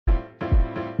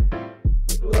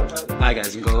Hi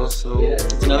guys and girls, so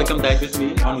it's another comeback with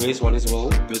me on Waste What Is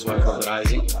World, Waste What Is World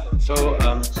Rising. So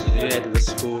today I had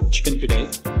this for chicken today,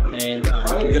 and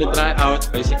we're gonna try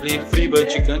out basically Freebird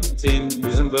chicken. It's in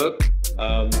Luxembourg.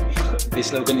 The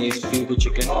slogan is Feel Good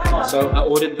Chicken. So I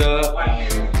ordered the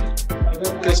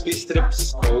crispy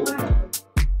strips roll.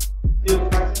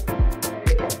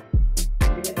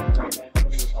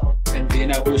 And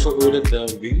then I also ordered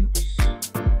the wings,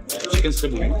 chicken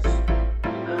strip wings.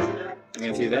 You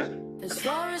can see that.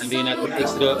 And then I put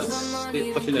extra,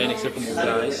 15 rand extra for more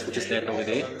fries, which is that over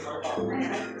there.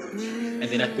 And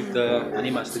then I took the honey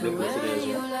mustard that goes there as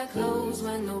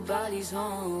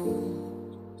well.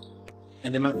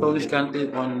 And then my phone is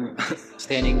currently on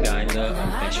standing behind the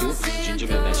cashew,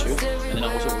 gingerbread cashew. And then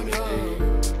I also ordered a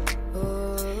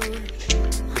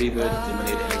Freebird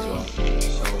lemonade as well. So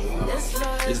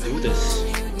let's do this.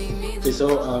 Okay, so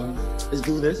let's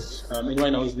do this.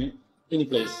 Anyone knows me? Any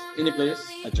place,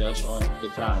 I judge on the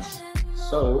fries.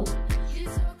 So,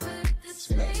 it's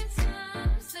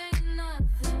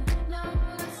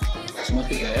not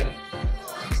too bad.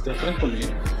 It's different for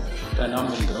me. And I'm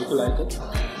going to like it.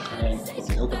 And it's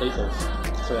no potatoes.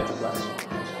 So that's a plus.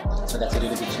 So that's a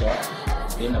really good start.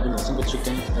 Then I've been missing the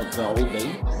chicken the whole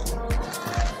day.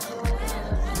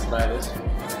 Let's try this.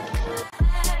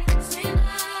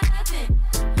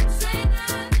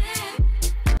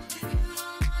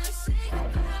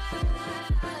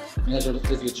 Let's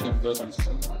get chicken first.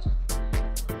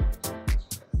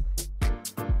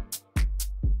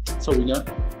 So we know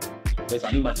there's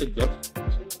honey mustard dip.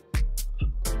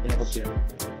 And over here,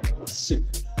 soup.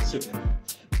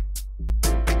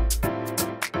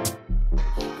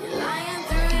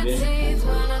 And then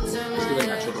let's do the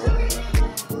natural roll.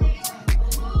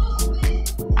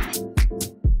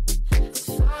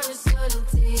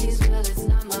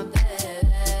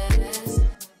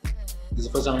 This is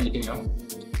the first time I'm eating now.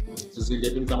 This is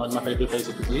definitely some of my favorite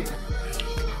places to eat.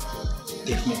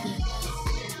 Definitely.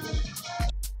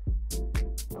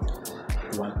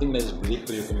 One thing that's really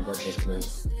clear to me about this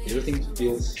place, everything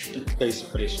tastes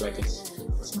fresh, like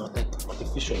it's not that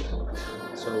artificial.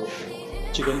 So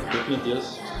chicken definitely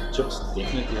is, chips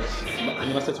definitely is,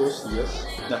 honey mustard sauce yes,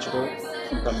 natural,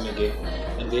 I'm coming again.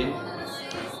 And then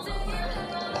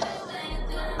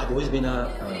I've always been a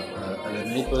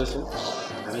lemonade person. I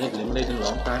haven't had lemonade in a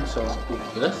long time, so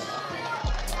with this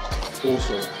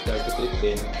also that's the trick.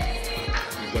 Then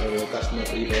you've got a real customer,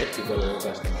 Freebird, you've got a real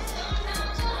customer.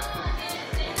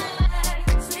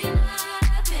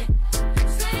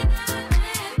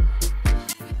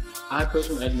 I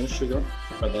personally add more sugar,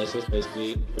 but that's just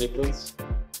basically preference.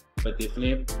 But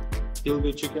definitely Feel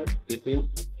Good Chicken, definitely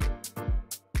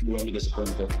you won't be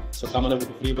disappointed. So come on over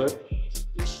to Freebird.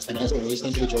 And as always,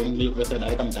 thank you for joining me with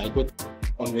another comeback with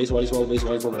on Waste What Is World, Waste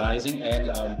What Is World Rising.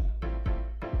 And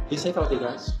be safe out there,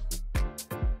 guys.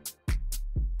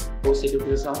 Always take care of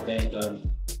yourself and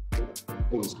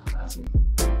always.